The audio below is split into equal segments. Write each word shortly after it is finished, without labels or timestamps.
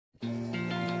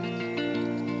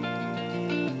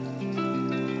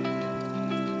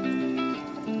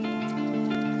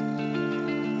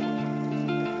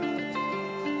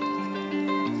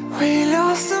We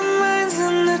lost our minds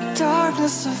in the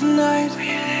darkness of night. We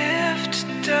live to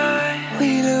die.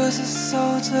 We lose our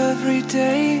souls every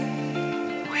day.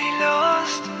 We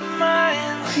lost our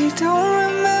minds. We don't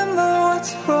remember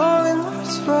what's wrong and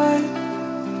what's right.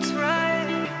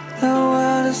 The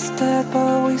world is dead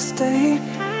but we stay.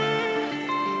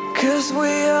 'Cause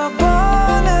we are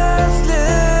born as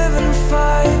living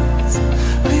fights.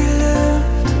 We live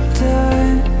to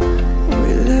die.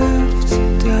 We live to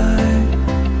die.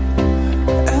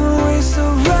 And we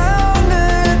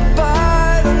surrounded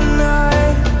by the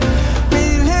night. We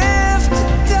live to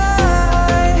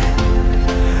die.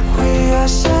 We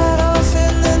are shadows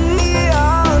in the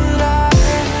neon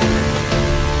light.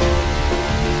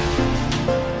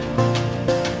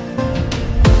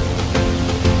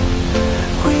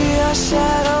 We are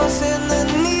shadows in the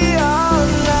neon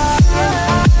light.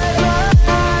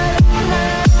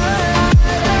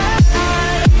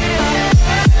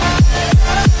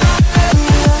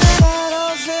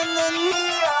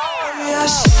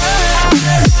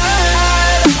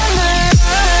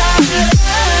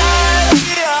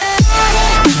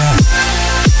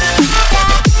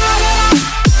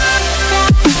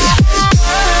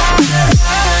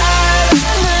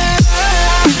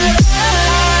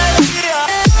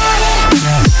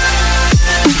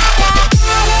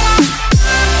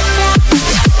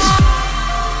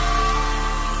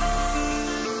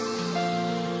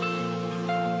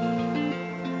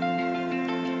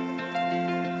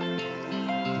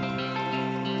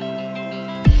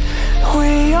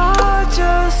 We are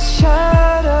just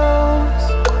shadows.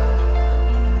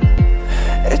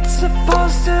 It's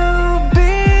supposed to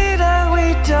be that we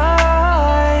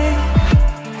die.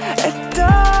 It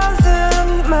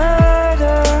doesn't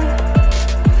matter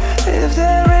if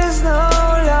there is no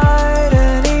light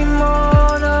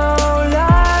anymore, no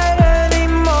light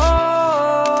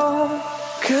anymore.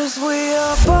 'Cause we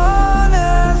are born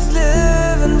as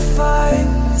living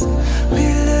fights. We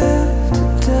live to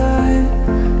die.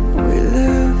 We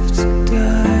live to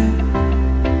die.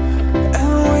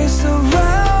 And we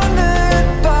surrounded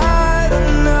by the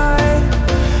night.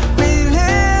 We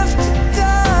live to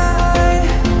die.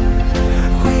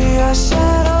 We are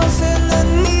shadows in the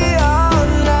neon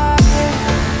light.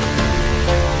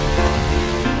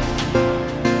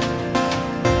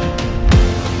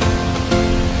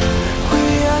 We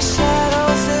are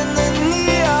shadows in the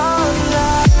neon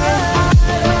light.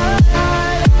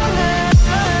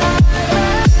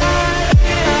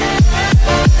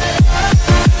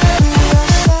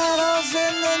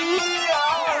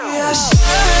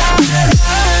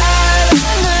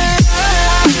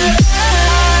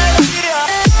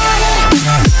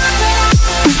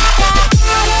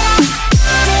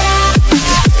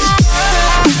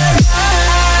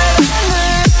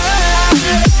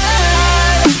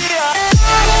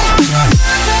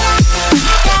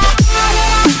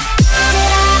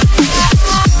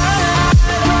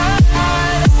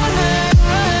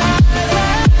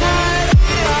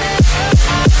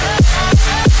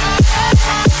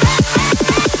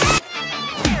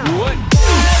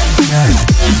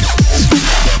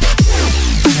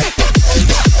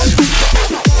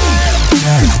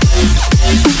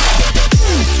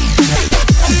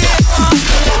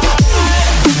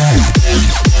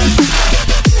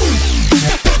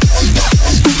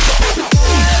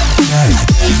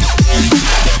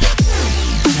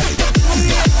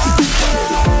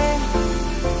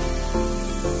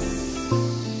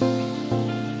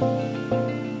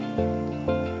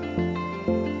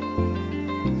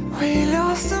 We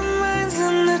lost our minds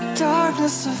in the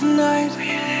darkness of night. We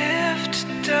live to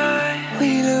die. We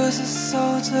lose our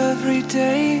souls every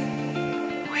day.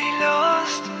 We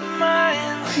lost our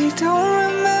minds. We don't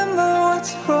remember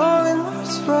what's wrong and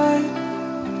what's right.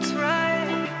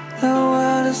 The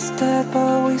world is dead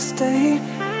but we stay.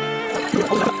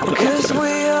 'Cause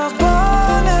we are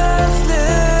born as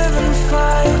living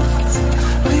fights.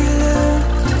 We live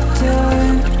to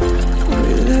die.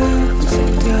 We live to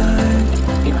die.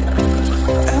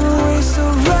 And we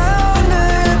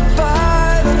surrounded by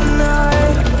the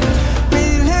night. We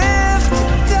live to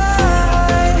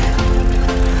die.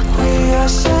 We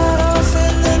are shadows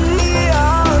in the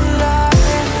neon light.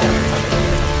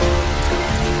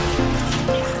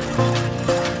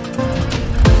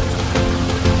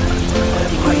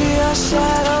 We are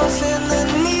shadows in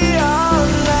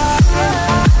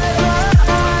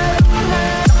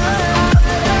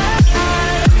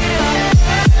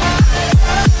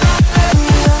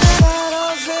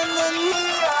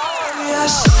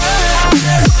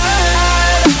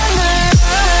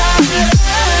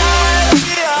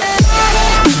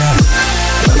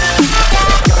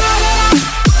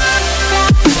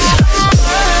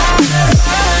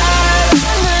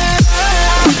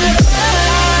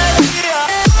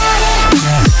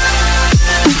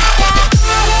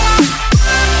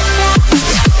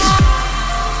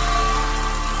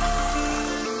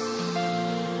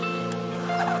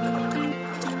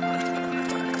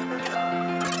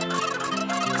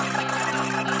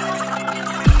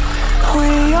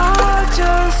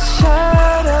just